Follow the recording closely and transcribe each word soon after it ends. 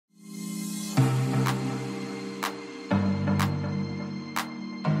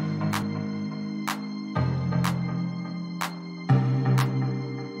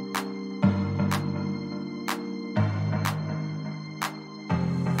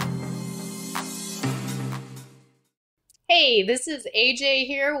Hey, this is AJ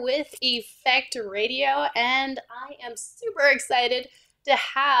here with Effect Radio, and I am super excited to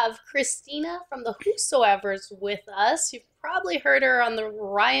have Christina from the Whosoevers with us. You've probably heard her on the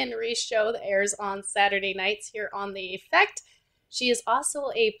Ryan Reese show that airs on Saturday nights here on The Effect. She is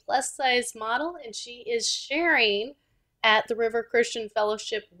also a plus-size model, and she is sharing at the River Christian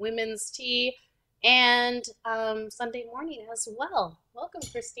Fellowship Women's Tea and Sunday morning as well. Welcome,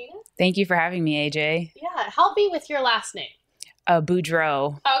 Christina. Thank you for having me, AJ. Yeah, help me with your last name.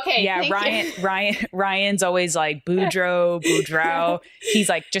 Boubreau. Okay. Yeah, Ryan's always like Boubreau. He's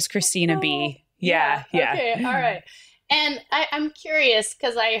like just Christina B. Yeah. Okay, all right. And I'm curious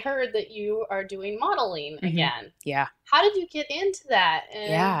because I heard that you are doing modeling again. Yeah. How did you get into that? And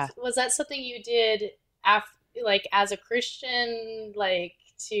Yeah. was that something you did as a Christian,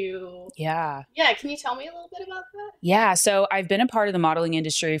 Yeah. Can you tell me a little bit about that? Yeah. So I've been a part of the modeling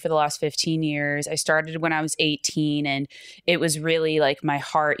industry for the last 15 years. I started when I was 18, and it was really like my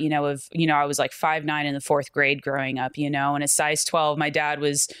heart, I was like 5'9" in the fourth grade growing up, and a size 12. My dad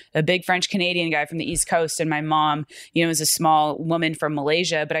was a big French Canadian guy from the East Coast, and my mom, was a small woman from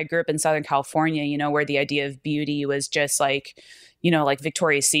Malaysia. But I grew up in Southern California, where the idea of beauty was just like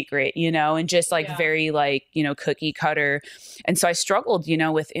Victoria's Secret, and just very cookie cutter. And so I struggled,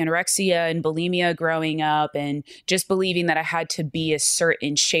 with anorexia and bulimia growing up, and just believing that I had to be a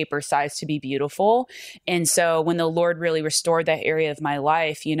certain shape or size to be beautiful. And so when the Lord really restored that area of my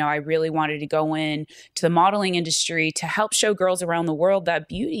life, I really wanted to go in to the modeling industry to help show girls around the world that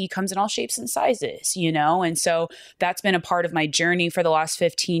beauty comes in all shapes and sizes, and so that's been a part of my journey for the last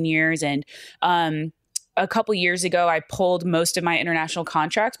 15 years. And, a couple years ago, I pulled most of my international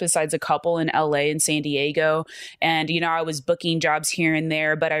contracts besides a couple in LA and San Diego. And, I was booking jobs here and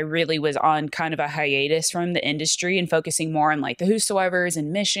there, but I really was on kind of a hiatus from the industry and focusing more on like the Whosoevers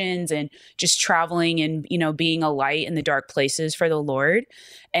and missions and just traveling and, being a light in the dark places for the Lord.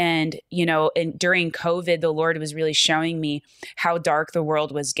 And, and during COVID, the Lord was really showing me how dark the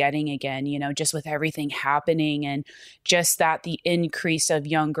world was getting again, just with everything happening, and just that the increase of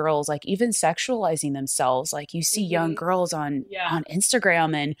young girls, like even sexualizing themselves. Like you see young girls on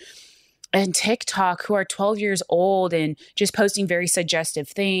Instagram and TikTok who are 12 years old and just posting very suggestive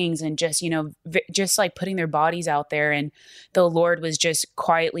things and just, just like putting their bodies out there. And the Lord was just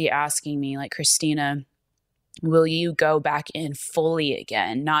quietly asking me, like, Christina, will you go back in fully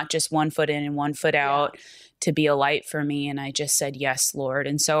again, not just 1 foot in and 1 foot out, to be a light for me? And I just said, yes, Lord.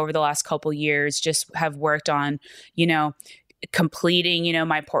 And so over the last couple years, just have worked on, completing,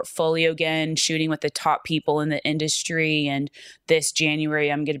 my portfolio again, shooting with the top people in the industry. And this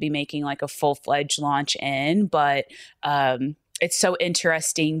January, I'm going to be making like a full-fledged launch in. But it's so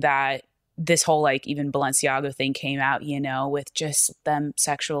interesting that this whole even Balenciaga thing came out, with just them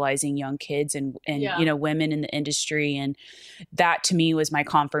sexualizing young kids and women in the industry. And that to me was my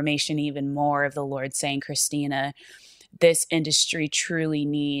confirmation even more of the Lord saying, Christina, this industry truly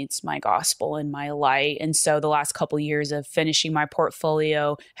needs my gospel and my light. And so the last couple of years of finishing my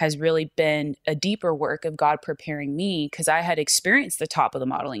portfolio has really been a deeper work of God preparing me, because I had experienced the top of the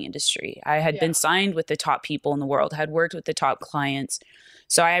modeling industry. I had been signed with the top people in the world, had worked with the top clients.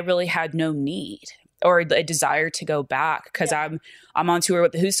 So I really had no need or a desire to go back, because I'm on tour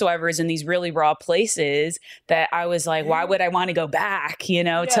with the Whosoevers in these really raw places that I was like, why would I want to go back,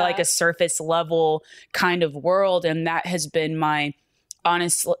 to like a surface level kind of world? And that has been my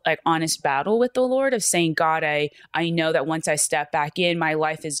honest battle with the Lord of saying, God, I know that once I step back in, my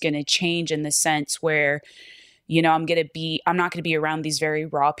life is going to change in the sense where, I'm not going to be around these very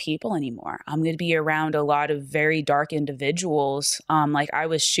raw people anymore. I'm going to be around a lot of very dark individuals.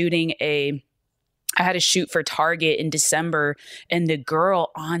 I had a shoot for Target in December, and the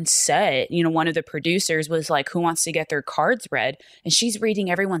girl on set, one of the producers was like, who wants to get their cards read? And she's reading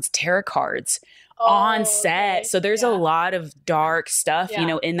everyone's tarot cards on set. Okay. So there's a lot of dark stuff,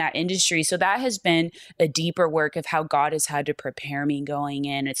 in that industry. So that has been a deeper work of how God has had to prepare me going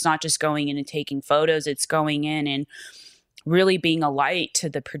in. It's not just going in and taking photos. It's going in and really being a light to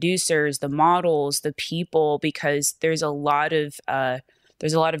the producers, the models, the people, because there's a lot of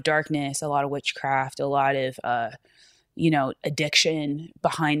darkness, a lot of witchcraft, a lot of, addiction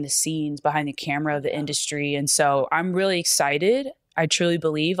behind the scenes, behind the camera of the industry. And so I'm really excited. I truly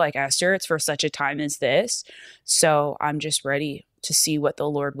believe, like Esther, it's for such a time as this. So I'm just ready to see what the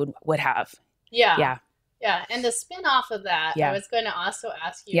Lord would have. Yeah. And to spin off of that, I was going to also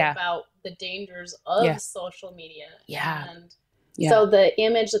ask you about the dangers of social media. And so the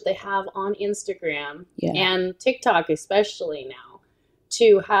image that they have on Instagram and TikTok, especially now,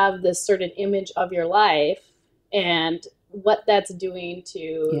 to have this certain image of your life and what that's doing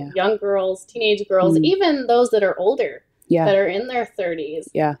to young girls, teenage girls, even those that are older. Yeah. that are in their 30s.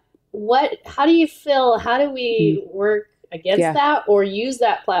 Yeah. How do you feel? How do we Mm. work against Yeah. that or use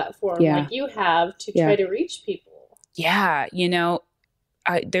that platform Yeah. like you have to Yeah. try to reach people? Yeah.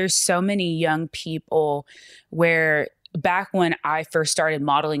 There's so many young people where back when I first started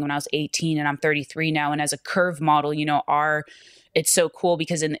modeling when I was 18 and I'm 33 now, and as a curve model, it's so cool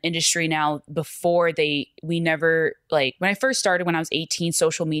because in the industry now, we never, like when I first started when I was 18,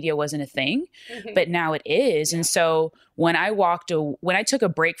 social media wasn't a thing, but now it is. Yeah. And so when I took a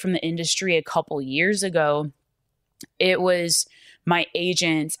break from the industry a couple years ago, it was my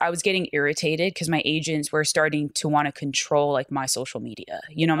agents. I was getting irritated because my agents were starting to want to control like my social media,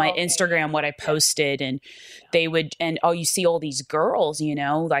 my Instagram, what I posted. And you see all these girls,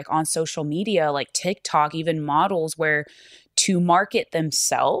 like on social media, like TikTok, even models where to market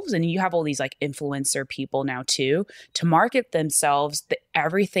themselves, and you have all these like influencer people now too, to market themselves,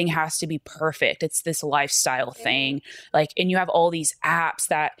 everything has to be perfect. It's this lifestyle thing. Like, and you have all these apps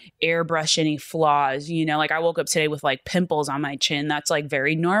that airbrush any flaws, like I woke up today with like pimples on my chin. That's like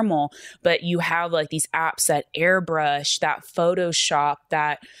very normal, but you have like these apps that airbrush, that Photoshop,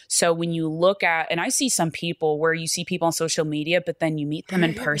 so when you look at, and I see some people where you see people on social media, but then you meet them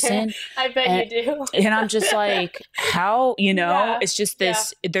in person. I bet you do. And I'm just like, how, it's just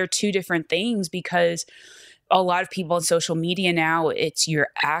this, they're two different things because a lot of people on social media now, it's you're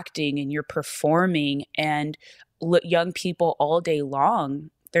acting and you're performing, and young people all day long,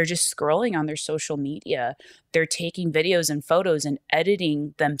 they're just scrolling on their social media. They're taking videos and photos and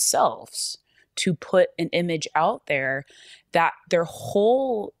editing themselves to put an image out there that their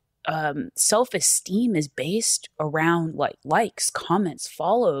whole self-esteem is based around like likes, comments,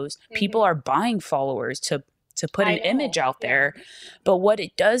 follows. People are buying followers to put an image out there. But what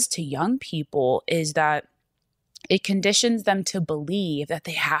it does to young people is that it conditions them to believe that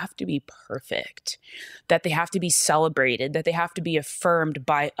they have to be perfect, that they have to be celebrated, that they have to be affirmed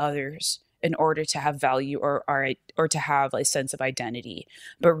by others in order to have value or to have a sense of identity.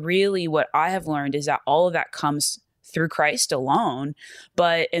 But really what I have learned is that all of that comes through Christ alone.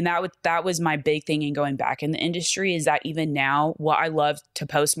 That was my big thing in going back in the industry, is that even now, what I love to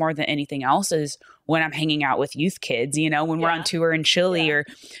post more than anything else is when I'm hanging out with youth kids, when we're on tour in Chile or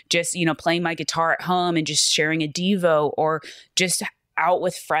just, playing my guitar at home and just sharing a Devo or just out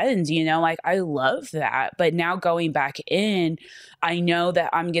with friends, like I love that. But now going back in, I know that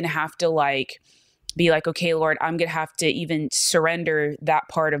I'm going to have to be like, okay, Lord, I'm going to have to even surrender that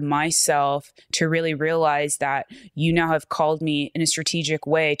part of myself to really realize that you now have called me in a strategic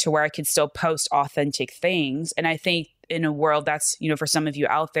way to where I can still post authentic things. And I think in a world that's, for some of you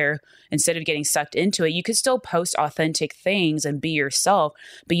out there, instead of getting sucked into it, you could still post authentic things and be yourself,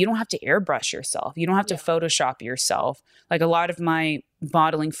 but you don't have to airbrush yourself. You don't have to Photoshop yourself. Like a lot of my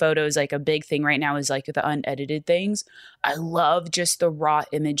modeling photos, like a big thing right now is like the unedited things. I love just the raw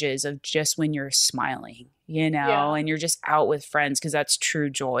images of just when you're smiling, and you're just out with friends, because that's true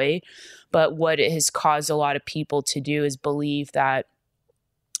joy. But what it has caused a lot of people to do is believe that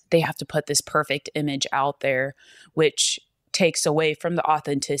they have to put this perfect image out there, which takes away from the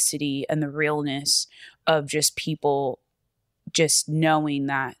authenticity and the realness of just people just knowing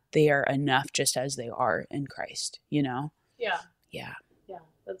that they are enough just as they are in Christ, Yeah. Yeah.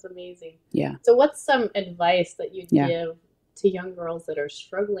 That's amazing. Yeah. So what's some advice that you'd give to young girls that are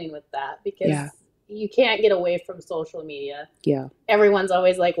struggling with that? Because you can't get away from social media. Yeah. Everyone's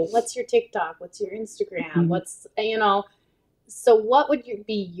always like, well, what's your TikTok? What's your Instagram? What's, so what would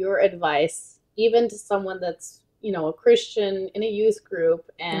be your advice, even to someone that's, a Christian in a youth group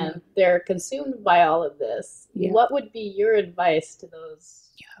and they're consumed by all of this? What would be your advice to those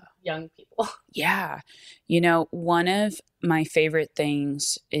young people? Yeah. One of my favorite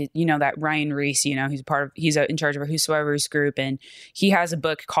things is, that Ryan Reese, he's in charge of our Whosoever's group, and he has a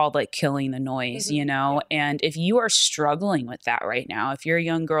book called like Killing the Noise, and if you are struggling with that right now, if you're a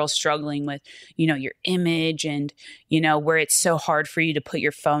young girl struggling with, your image and, where it's so hard for you to put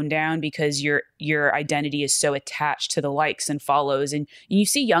your phone down because your identity is so attached to the likes and follows, and you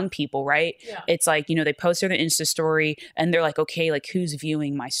see young people, right? Yeah. It's like, they post their Insta story and they're like, okay, like who's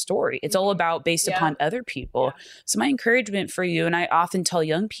viewing my story? It's all about based upon other people. Yeah. So my encouragement for you, and I often tell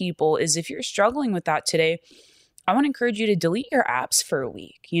young people, is if you're struggling with that today, I want to encourage you to delete your apps for a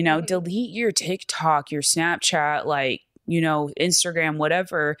week, delete your TikTok, your Snapchat, Instagram,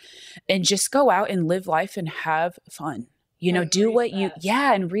 whatever, and just go out and live life and have fun. You know, And do what you,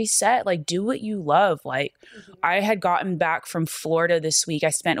 reset. and reset, like do what you love. Like I had gotten back from Florida this week.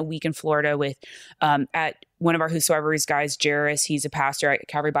 I spent a week in Florida with, at one of our Whosoever's guys, Jairus. He's a pastor at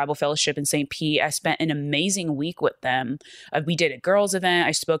Calvary Bible Fellowship in St. Pete. I spent an amazing week with them. We did a girls event.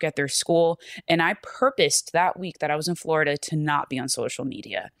 I spoke at their school, and I purposed that week that I was in Florida to not be on social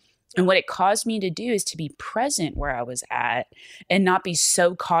media. And what it caused me to do is to be present where I was at and not be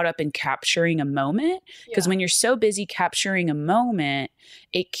so caught up in capturing a moment. Because when you're so busy capturing a moment,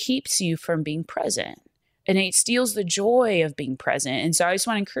 it keeps you from being present and it steals the joy of being present. And so I just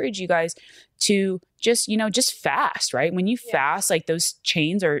want to encourage you guys to just, just fast, right? When you fast, like those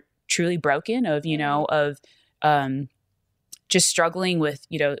chains are truly broken of, just struggling with,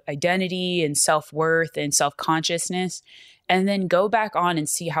 identity and self-worth and self-consciousness, and then go back on and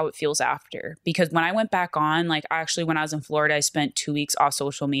see how it feels after. Because when I went back on, like actually when I was in Florida, I spent 2 weeks off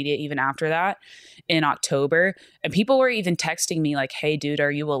social media even after that in October. And people were even texting me like, hey dude,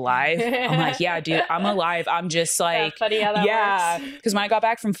 are you alive? I'm like, yeah, dude, I'm alive. I'm just like, funny how that works. Because when I got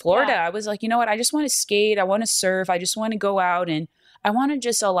back from Florida, I was like, you know what? I just want to skate. I want to surf. I just want to go out and I want to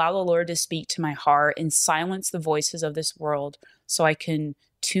just allow the Lord to speak to my heart and silence the voices of this world so I can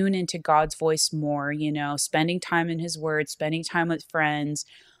tune into God's voice more, spending time in his word, spending time with friends,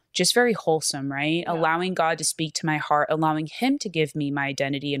 just very wholesome, right? Yeah. Allowing God to speak to my heart, allowing him to give me my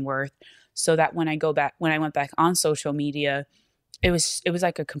identity and worth so that when I went back on social media, it was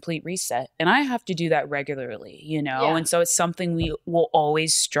like a complete reset. And I have to do that regularly, And so it's something we will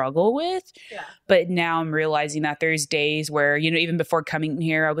always struggle with. Yeah. But now I'm realizing that there's days where, even before coming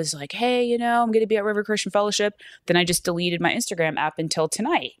here, I was like, hey, I'm going to be at River Christian Fellowship. Then I just deleted my Instagram app until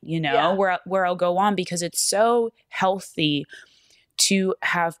tonight, where I'll go on because it's so healthy to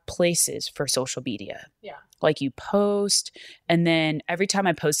have places for social media. Yeah. Like you post, and then every time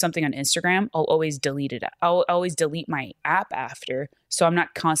I post something on Instagram, I'll always delete it. I'll always delete my app after. So I'm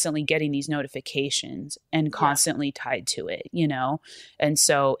not constantly getting these notifications and constantly tied to it,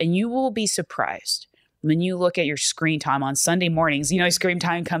 And you will be surprised when you look at your screen time on Sunday mornings, screen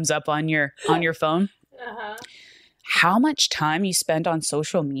time comes up on your phone. Uh-huh. How much time you spend on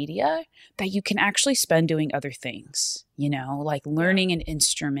social media that you can actually spend doing other things, like learning an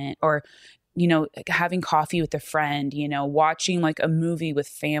instrument or, having coffee with a friend, watching like a movie with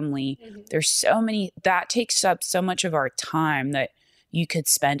family. Mm-hmm. There's so many that takes up so much of our time that you could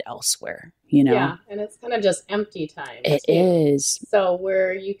spend elsewhere, Yeah. And it's kind of just empty time. It is. So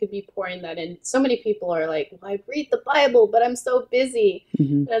where you could be pouring that in. So many people are like, well, I read the Bible, but I'm so busy.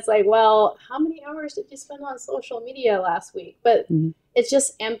 Mm-hmm. And it's like, well, how many hours did you spend on social media last week? But it's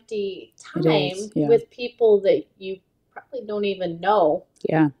just empty time with people that you probably don't even know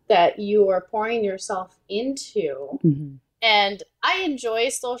that you are pouring yourself into. Mm-hmm. And I enjoy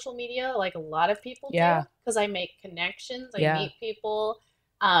social media like a lot of people do because I make connections. I meet people.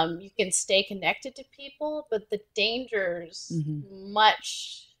 You can stay connected to people, but the dangers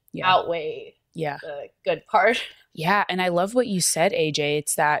much outweigh the good part. Yeah. And I love what you said, AJ.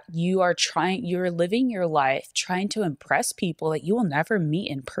 It's that you're living your life trying to impress people that you will never meet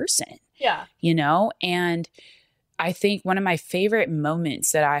in person. Yeah. And I think one of my favorite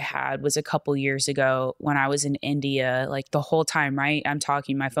moments that I had was a couple years ago when I was in India, like the whole time, right? I'm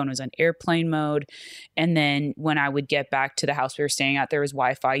talking, my phone was on airplane mode. And then when I would get back to the house we were staying at, there was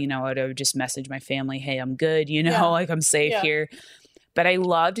Wi-Fi, I would just message my family, hey, I'm good, like I'm safe here. But I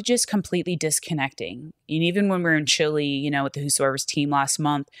loved just completely disconnecting. And even when we were in Chile, with the Whosoever's team last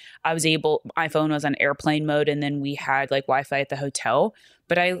month, my phone was on airplane mode and then we had like Wi-Fi at the hotel.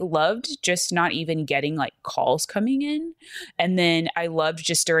 But I loved just not even getting like calls coming in. And then I loved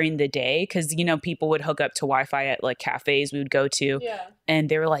just during the day because, people would hook up to Wi-Fi at like cafes we would go to. Yeah. And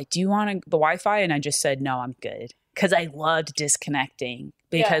they were like, do you want the Wi-Fi? And I just said, no, I'm good. Because I loved disconnecting.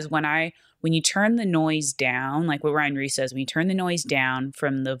 Because when you turn the noise down, like what Ryan Reese says, when you turn the noise down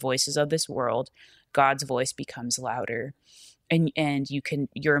from the voices of this world, God's voice becomes louder. And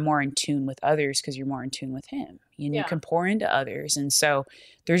you're more in tune with others because you're more in tune with him. You can pour into others. And so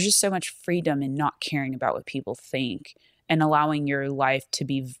there's just so much freedom in not caring about what people think and allowing your life to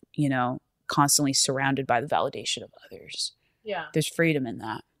be, constantly surrounded by the validation of others. Yeah. There's freedom in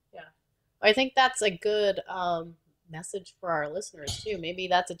that. Yeah. I think that's a good message for our listeners too. Maybe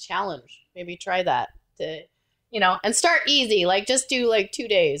that's a challenge. Maybe try that to, and start easy. Like just do like 2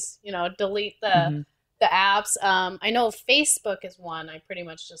 days, delete the apps. I know Facebook is one I pretty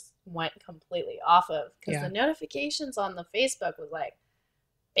much just went completely off of because the notifications on the Facebook was like,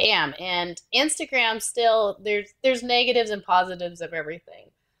 bam. And Instagram still, there's negatives and positives of everything.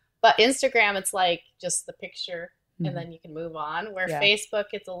 But Instagram, it's like just the picture and then you can move on. Where Facebook,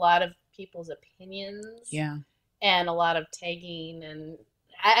 it's a lot of people's opinions. Yeah. and a lot of tagging, and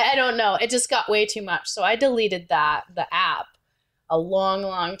I don't know. It just got way too much. So I deleted the app a long,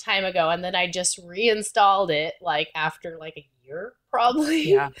 long time ago. And then I just reinstalled it like after like a year,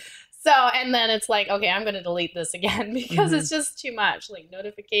 probably. Yeah. So, and then it's like, okay, I'm going to delete this again because it's just too much, like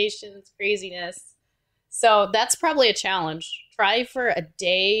notifications, craziness. So that's probably a challenge. Try for a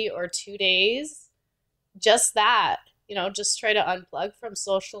day or 2 days, just that, just try to unplug from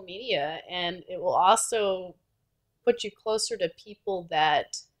social media. And it will also put you closer to people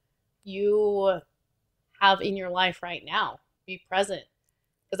that you have in your life right now. Be present.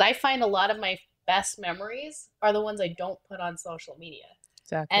 Because I find a lot of my best memories are the ones I don't put on social media.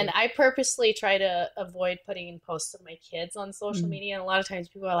 Exactly. And I purposely try to avoid putting posts of my kids on social media. And a lot of times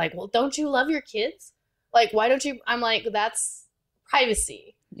people are like, well, don't you love your kids? Like, why don't you? I'm like, that's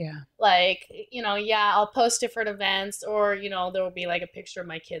privacy. Yeah. Like, yeah, I'll post different events, or, there will be like a picture of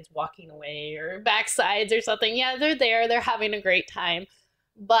my kids walking away or backsides or something. Yeah, they're there. They're having a great time.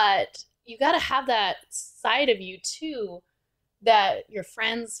 But you got to have that side of you too, that your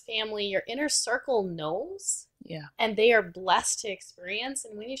friends, family, your inner circle knows. Yeah. And they are blessed to experience.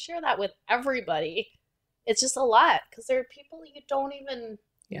 And when you share that with everybody, it's just a lot, because there are people you don't even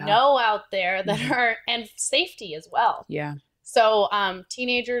know out there that are, and safety as well. Yeah. So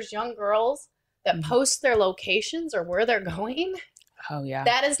teenagers, young girls that post their locations or where they're going. Oh, yeah.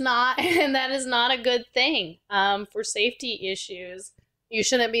 That is not a good thing for safety issues. You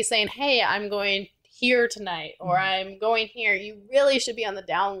shouldn't be saying, hey, I'm going here tonight, or I'm going here. You really should be on the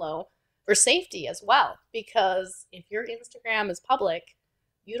down low for safety as well, because if your Instagram is public,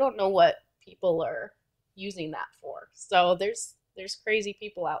 you don't know what people are using that for. So there's crazy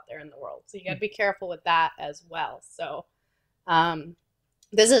people out there in the world. So you got to be careful with that as well. So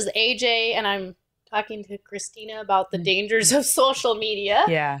this is AJ, and I'm talking to Christina about the dangers of social media.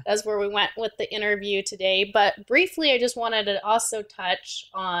 Yeah. That's where we went with the interview today. But briefly, I just wanted to also touch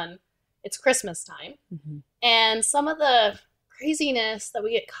on, it's Christmas time and some of the craziness that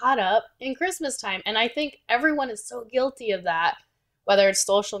we get caught up in Christmas time. And I think everyone is so guilty of that, whether it's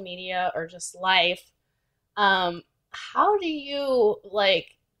social media or just life. How do you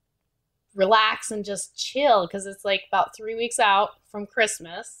relax and just chill? Because it's like about 3 weeks out from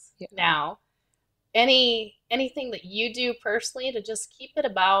Christmas now. Anything that you do personally to just keep it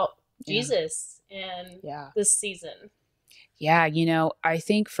about Jesus in this season? Yeah, I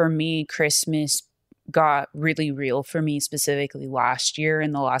think for me, Christmas got really real for me specifically last year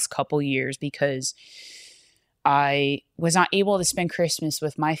and the last couple years, because I was not able to spend Christmas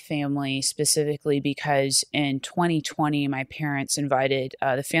with my family, specifically because in 2020, my parents invited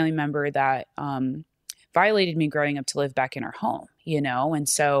the family member that violated me growing up to live back in our home, and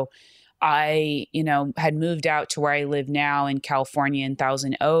so I, had moved out to where I live now in California in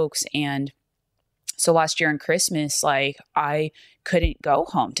Thousand Oaks. And so last year on Christmas, I couldn't go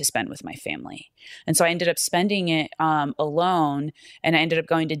home to spend with my family. And so I ended up spending it alone. And I ended up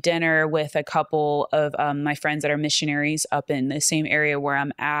going to dinner with a couple of my friends that are missionaries up in the same area where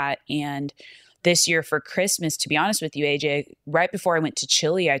I'm at. And this year for Christmas, to be honest with you, AJ, right before I went to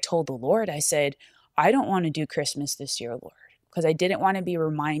Chile, I told the Lord, I said, I don't want to do Christmas this year, Lord, because I didn't want to be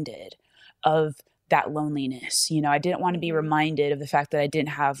reminded of that loneliness. I didn't want to be reminded of the fact that I didn't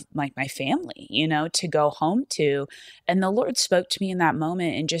have my family, to go home to. And the Lord spoke to me in that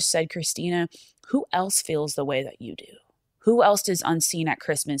moment and just said, Christina, who else feels the way that you do? Who else is unseen at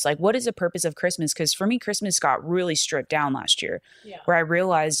Christmas? What is the purpose of Christmas? Because for me, Christmas got really stripped down last year, where I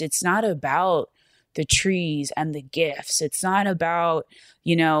realized it's not about the trees and the gifts. It's not about,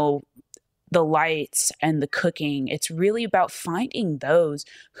 the lights and the cooking. It's really about finding those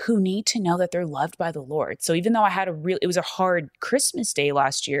who need to know that they're loved by the Lord. So even though I had it was a hard Christmas day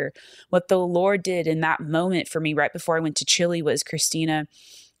last year, what the Lord did in that moment for me right before I went to Chile was, Christina,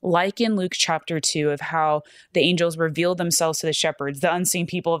 like in Luke chapter 2 of how the angels revealed themselves to the shepherds, the unseen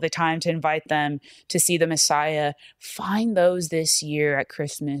people of the time, to invite them to see the Messiah. Find those this year at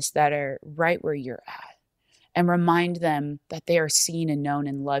Christmas that are right where you're at, and remind them that they are seen and known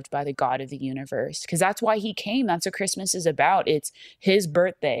and loved by the God of the universe. Because that's why he came. That's what Christmas is about. It's his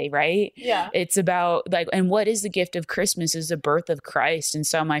birthday, right? Yeah. It's about and what is the gift of Christmas is the birth of Christ. And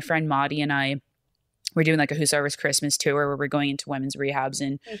so my friend Maudie and I, we're doing a Whosoever's Christmas tour where we're going into women's rehabs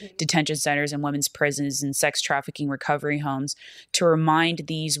and detention centers and women's prisons and sex trafficking recovery homes to remind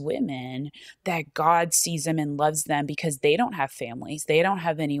these women that God sees them and loves them, because they don't have families. They don't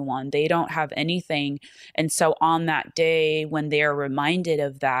have anyone. They don't have anything. And so on that day, when they are reminded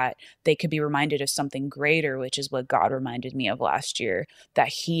of that, they could be reminded of something greater, which is what God reminded me of last year, that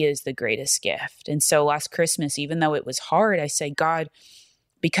he is the greatest gift. And so last Christmas, even though it was hard, I said, God,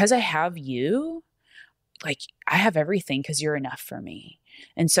 because I have you, like, I have everything because you're enough for me.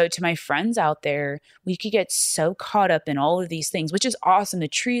 And so to my friends out there, we could get so caught up in all of these things, which is awesome. The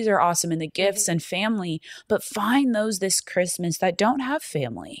trees are awesome and the gifts and family, but find those this Christmas that don't have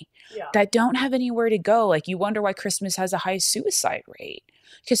family, that don't have anywhere to go. Like, you wonder why Christmas has a high suicide rate,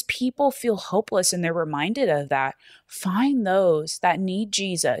 because people feel hopeless and they're reminded of that. Find those that need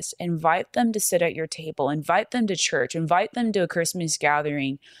Jesus, invite them to sit at your table, invite them to church, invite them to a Christmas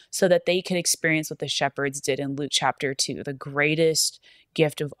gathering so that they can experience what the shepherds did in Luke chapter 2, the greatest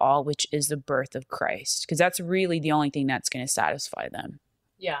gift of all, which is the birth of Christ, because that's really the only thing that's going to satisfy them.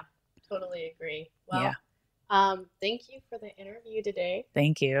 Yeah, totally agree. Well, thank you for the interview today.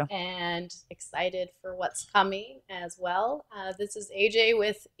 Thank you. And excited for what's coming as well. This is AJ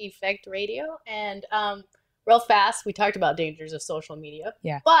with Effect Radio. And real fast, we talked about dangers of social media.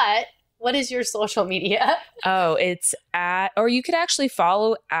 Yeah. But what is your social media? Oh, it's or you could actually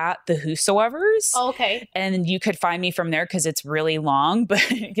follow at the Whosoevers. Oh, okay. And you could find me from there because it's really long. But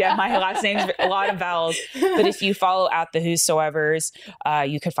yeah, my last name's a lot of vowels. But if you follow at the Whosoevers,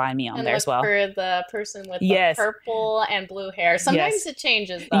 you could find me on there as well. For the person with the purple and blue hair. Sometimes it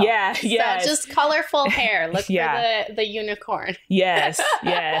changes though. Yeah, so yes. just colorful hair. Look for the unicorn. Yes,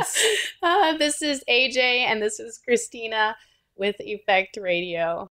 yes. This is AJ and this is Christina with Effect Radio.